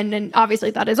general. And then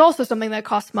obviously that is also something that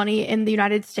costs money in the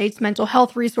United States, mental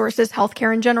health resources,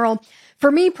 healthcare in general. For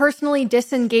me personally,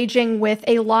 disengaging with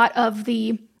a lot of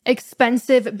the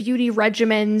expensive beauty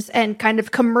regimens and kind of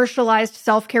commercialized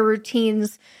self-care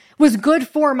routines was good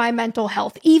for my mental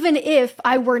health, even if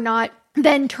I were not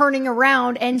then turning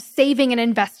around and saving and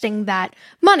investing that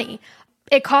money.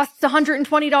 it costs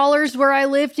 $120 where I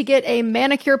live to get a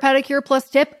manicure, pedicure plus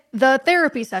tip. The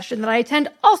therapy session that I attend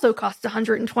also costs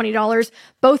 $120.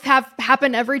 Both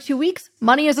happen every 2 weeks.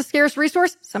 Money is a scarce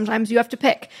resource. Sometimes you have to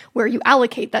pick where you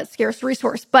allocate that scarce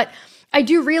resource. But I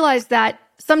do realize that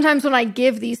sometimes when I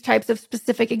give these types of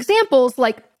specific examples,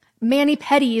 like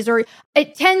mani-pedis, or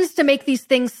it tends to make these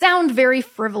things sound very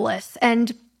frivolous,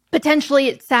 and potentially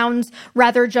it sounds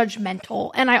rather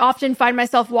judgmental. And I often find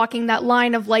myself walking that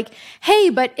line of like, hey,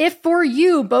 but if for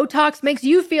you, Botox makes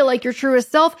you feel like your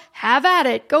truest self, have at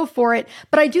it, go for it.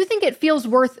 But I do think it feels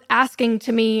worth asking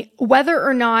to me whether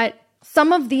or not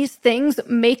some of these things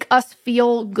make us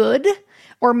feel good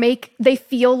or make they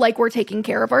feel like we're taking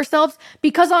care of ourselves.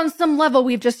 Because on some level,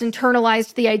 we've just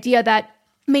internalized the idea that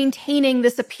maintaining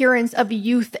this appearance of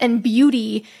youth and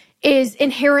beauty is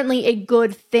inherently a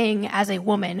good thing as a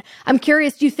woman. I'm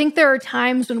curious, do you think there are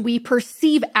times when we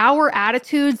perceive our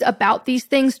attitudes about these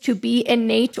things to be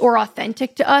innate or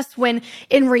authentic to us, when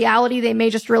in reality they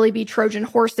may just really be Trojan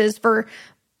horses for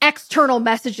external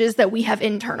messages that we have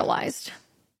internalized?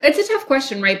 It's a tough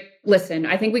question, right? Listen,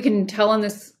 I think we can tell in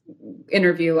this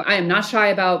interview, I am not shy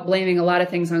about blaming a lot of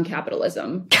things on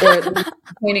capitalism, or at least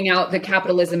pointing out that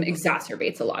capitalism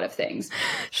exacerbates a lot of things.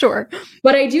 Sure.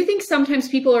 But I do think sometimes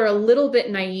people are a little bit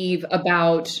naive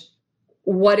about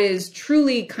what is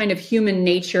truly kind of human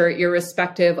nature,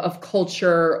 irrespective of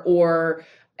culture or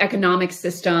economic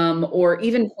system or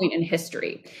even point in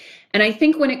history. And I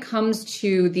think when it comes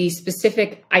to the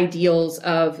specific ideals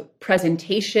of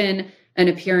presentation, an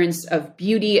appearance of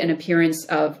beauty, an appearance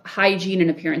of hygiene, an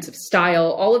appearance of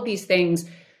style, all of these things.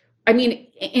 I mean,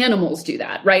 animals do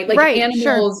that, right? Like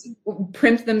animals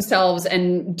primp themselves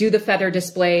and do the feather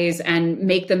displays and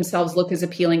make themselves look as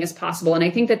appealing as possible. And I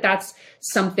think that that's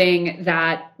something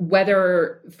that,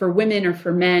 whether for women or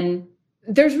for men,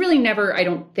 there's really never, I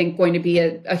don't think, going to be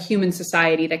a human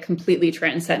society that completely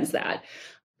transcends that.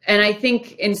 And I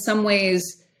think in some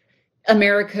ways,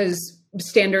 America's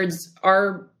standards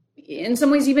are in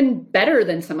some ways even better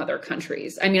than some other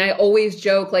countries. I mean, I always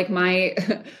joke, like my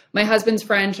husband's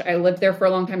French. I lived there for a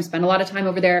long time, spent a lot of time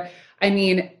over there. I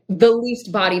mean, the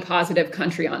least body positive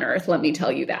country on earth, let me tell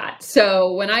you that.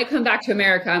 So when I come back to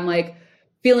America, I'm like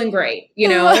feeling great, you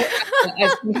know,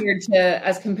 as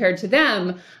compared to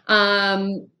them.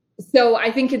 So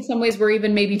I think in some ways we're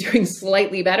even maybe doing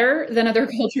slightly better than other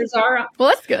cultures are. Well,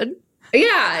 that's good.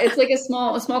 Yeah, it's like a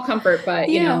small comfort, but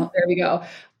you know, there we go.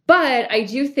 But I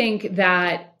do think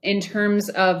that in terms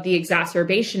of the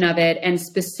exacerbation of it, and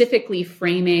specifically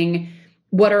framing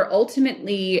what are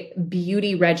ultimately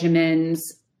beauty regimens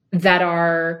that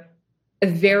are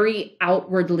very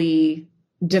outwardly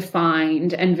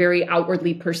defined and very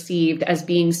outwardly perceived as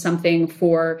being something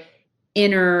for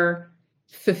inner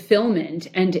fulfillment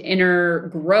and inner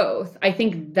growth, I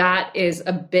think that is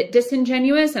a bit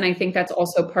disingenuous. And I think that's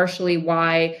also partially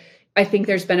why I think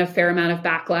there's been a fair amount of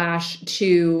backlash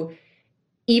to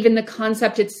even the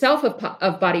concept itself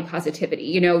of body positivity.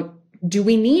 You know, do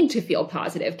we need to feel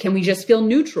positive? Can we just feel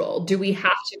neutral? Do we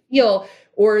have to feel,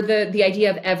 or the idea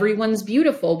of everyone's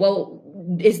beautiful? Well,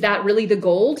 is that really the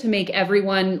goal, to make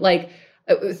everyone, like,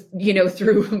 you know,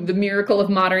 through the miracle of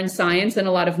modern science and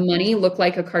a lot of money, look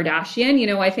like a Kardashian? You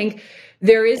know, I think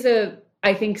there is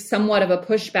somewhat of a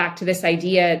pushback to this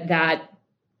idea that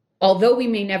although we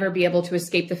may never be able to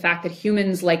escape the fact that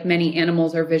humans, like many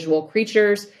animals, are visual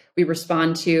creatures, we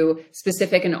respond to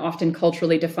specific and often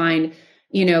culturally defined,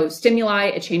 you know, stimuli.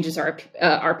 It changes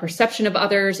our perception of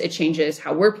others. It changes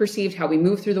how we're perceived, how we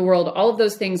move through the world. All of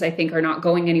those things, I think, are not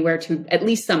going anywhere to at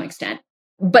least some extent.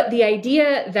 But the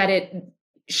idea that it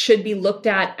should be looked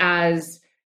at as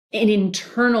an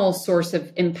internal source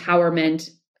of empowerment,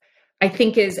 I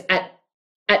think, is at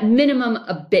minimum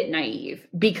a bit naive,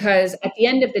 because at the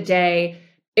end of the day,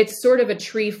 it's sort of a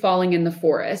tree falling in the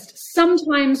forest.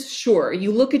 Sometimes, sure,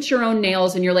 you look at your own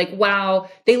nails and you're like, wow,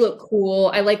 they look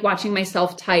cool. I like watching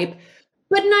myself type.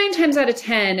 But 9 times out of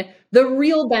 10, the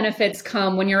real benefits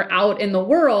come when you're out in the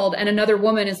world and another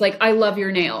woman is like, I love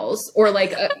your nails, or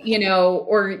like, you know,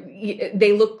 or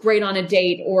they look great on a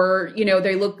date, or, you know,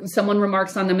 someone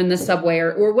remarks on them in the subway,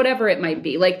 or whatever it might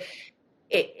be. Like,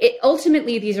 it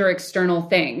ultimately, these are external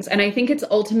things. And I think it's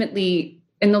ultimately,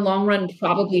 in the long run,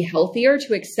 probably healthier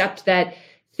to accept that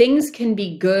things can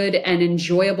be good and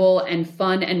enjoyable and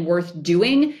fun and worth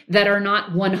doing that are not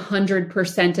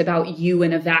 100% about you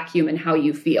in a vacuum and how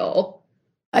you feel.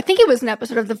 I think it was an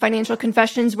episode of the Financial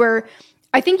Confessions where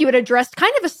I think you had addressed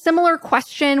kind of a similar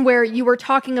question, where you were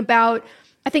talking about,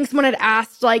 I think someone had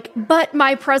asked, like, but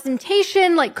my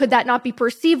presentation, like, could that not be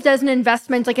perceived as an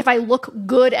investment? Like, if I look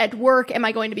good at work, am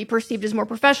I going to be perceived as more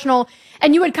professional?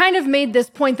 And you had kind of made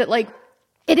this point that, like,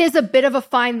 it is a bit of a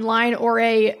fine line, or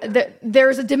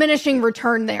there's a diminishing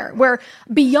return there, where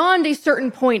beyond a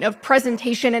certain point of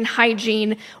presentation and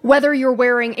hygiene, whether you're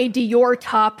wearing a Dior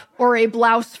top or a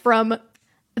blouse from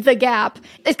The Gap,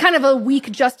 is kind of a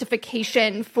weak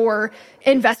justification for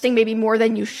investing maybe more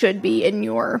than you should be in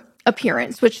your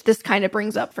appearance, which this kind of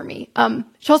brings up for me.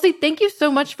 Chelsea, thank you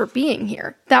so much for being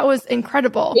here. That was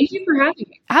incredible. Thank you for having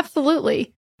me.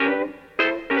 Absolutely.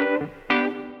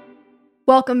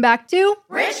 Welcome back to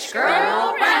Rich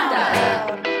Girl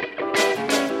Roundup.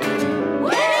 Woo!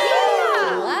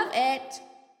 Love it.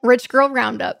 Rich Girl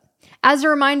Roundup. As a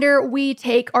reminder, we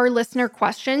take our listener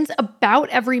questions about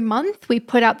every month. We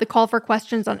put out the call for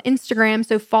questions on Instagram,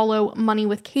 so follow Money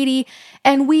with Katie,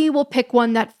 and we will pick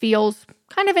one that feels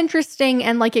kind of interesting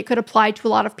and like it could apply to a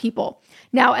lot of people.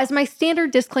 Now, as my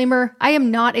standard disclaimer, I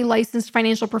am not a licensed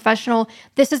financial professional.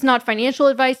 This is not financial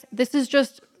advice. This is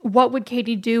just what would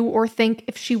Katie do or think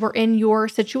if she were in your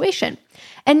situation.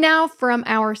 And now from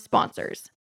our sponsors.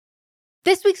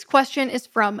 This week's question is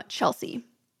from Chelsea.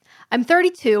 I'm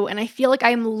 32 and I feel like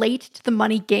I am late to the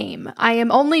money game. I am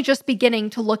only just beginning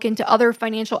to look into other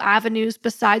financial avenues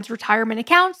besides retirement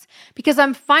accounts because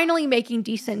I'm finally making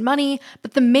decent money,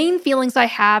 but the main feelings I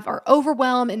have are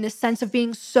overwhelm in the sense of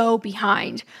being so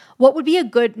behind. What would be a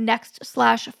good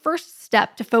next/first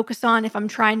step to focus on if I'm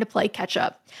trying to play catch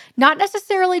up? Not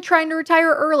necessarily trying to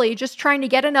retire early, just trying to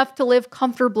get enough to live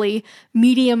comfortably,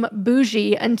 medium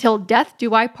bougie, until death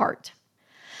do I part.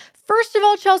 First of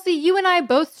all, Chelsea, you and I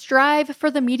both strive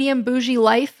for the medium bougie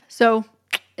life, so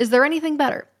is there anything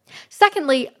better?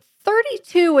 Secondly,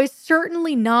 32 is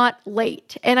certainly not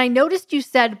late, and I noticed you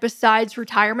said besides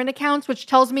retirement accounts, which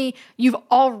tells me you've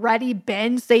already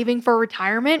been saving for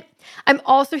retirement. I'm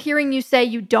also hearing you say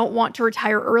you don't want to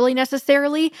retire early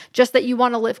necessarily, just that you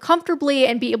want to live comfortably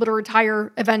and be able to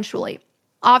retire eventually.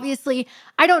 Obviously,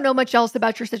 I don't know much else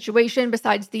about your situation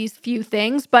besides these few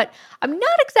things, but I'm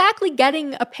not exactly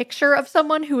getting a picture of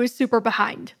someone who is super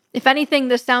behind. If anything,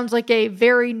 this sounds like a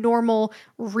very normal,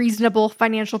 reasonable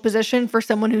financial position for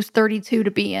someone who's 32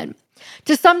 to be in.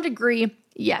 To some degree,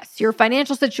 yes, your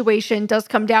financial situation does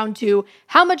come down to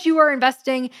how much you are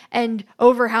investing and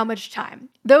over how much time.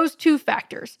 Those two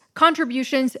factors,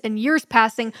 contributions and years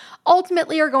passing,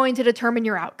 ultimately are going to determine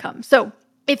your outcome. So,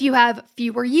 if you have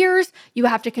fewer years, you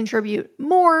have to contribute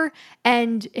more,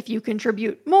 and if you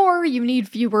contribute more, you need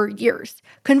fewer years.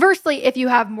 Conversely, if you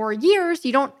have more years,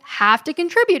 you don't have to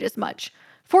contribute as much.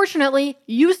 Fortunately,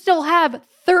 you still have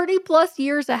 30 plus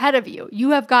years ahead of you. You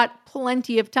have got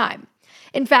plenty of time.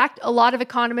 In fact, a lot of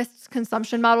economists'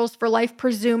 consumption models for life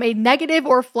presume a negative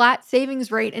or flat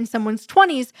savings rate in someone's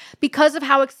 20s because of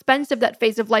how expensive that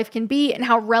phase of life can be and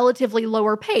how relatively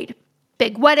lower paid.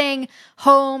 Big wedding,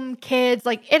 home, kids,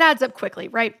 it adds up quickly,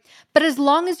 right? But as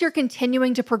long as you're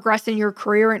continuing to progress in your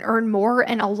career and earn more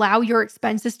and allow your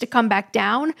expenses to come back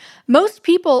down, most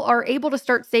people are able to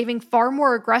start saving far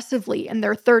more aggressively in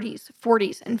their 30s,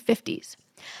 40s, and 50s.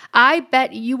 I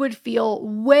bet you would feel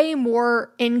way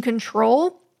more in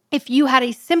control if you had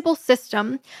a simple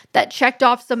system that checked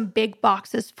off some big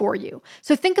boxes for you.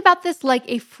 So think about this like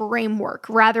a framework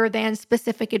rather than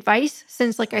specific advice,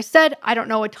 since like I said, I don't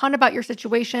know a ton about your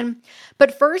situation.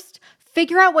 But first,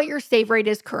 figure out what your save rate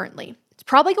is currently. It's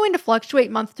probably going to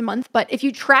fluctuate month to month, but if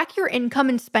you track your income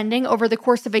and spending over the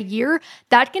course of a year,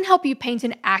 that can help you paint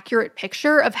an accurate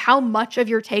picture of how much of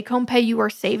your take-home pay you are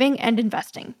saving and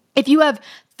investing. If you have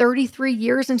 33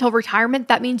 years until retirement,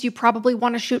 that means you probably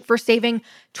want to shoot for saving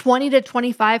 20 to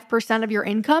 25% of your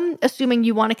income, assuming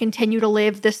you want to continue to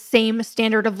live the same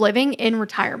standard of living in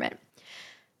retirement.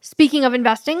 Speaking of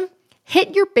investing,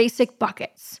 hit your basic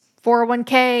buckets: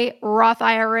 401k, Roth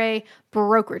IRA,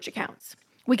 brokerage accounts.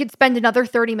 We could spend another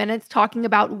 30 minutes talking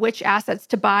about which assets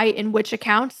to buy in which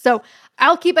accounts, so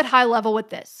I'll keep it high level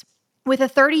with this. With a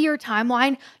 30-year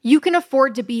timeline, you can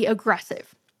afford to be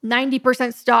aggressive.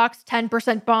 90% stocks,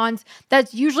 10% bonds.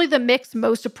 That's usually the mix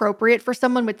most appropriate for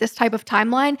someone with this type of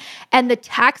timeline. And the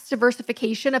tax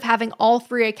diversification of having all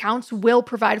three accounts will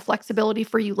provide flexibility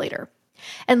for you later.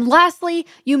 And lastly,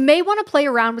 you may want to play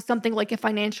around with something like a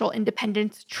financial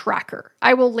independence tracker.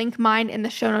 I will link mine in the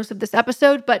show notes of this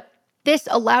episode, but this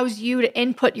allows you to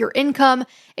input your income,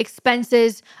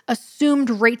 expenses,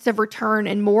 assumed rates of return,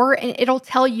 and more, and it'll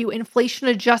tell you inflation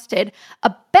adjusted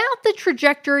about the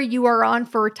trajectory you are on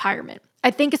for retirement. I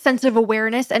think a sense of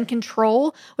awareness and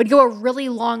control would go a really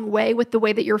long way with the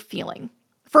way that you're feeling.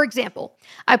 For example,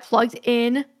 I plugged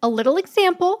in a little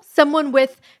example, someone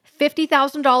with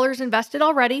 $50,000 invested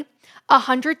already,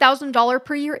 $100,000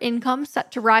 per year income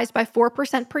set to rise by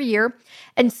 4% per year,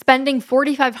 and spending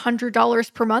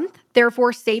 $4,500 per month,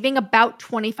 therefore saving about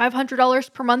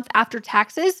 $2,500 per month after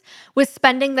taxes, with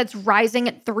spending that's rising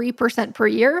at 3% per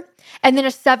year, and then a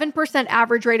 7%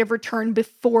 average rate of return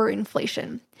before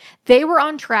inflation. They were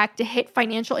on track to hit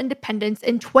financial independence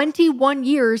in 21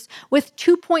 years with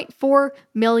 $2.4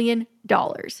 million.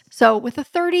 So with a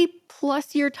 30+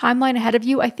 year timeline ahead of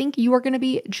you, I think you are going to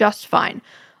be just fine.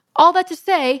 All that to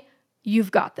say, you've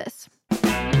got this.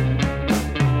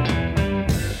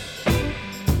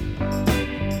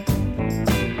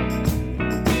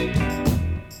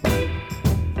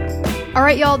 All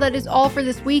right, y'all, that is all for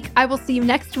this week. I will see you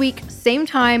next week, same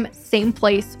time, same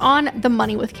place on The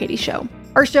Money with Katie show.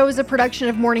 Our show is a production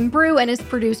of Morning Brew and is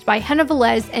produced by Henna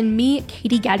Velez and me,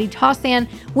 Katie Gaddy Tossan,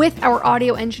 with our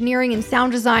audio engineering and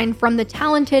sound design from the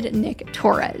talented Nick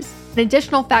Torres. An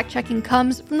additional fact-checking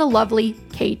comes from the lovely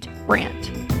Kate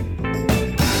Brandt.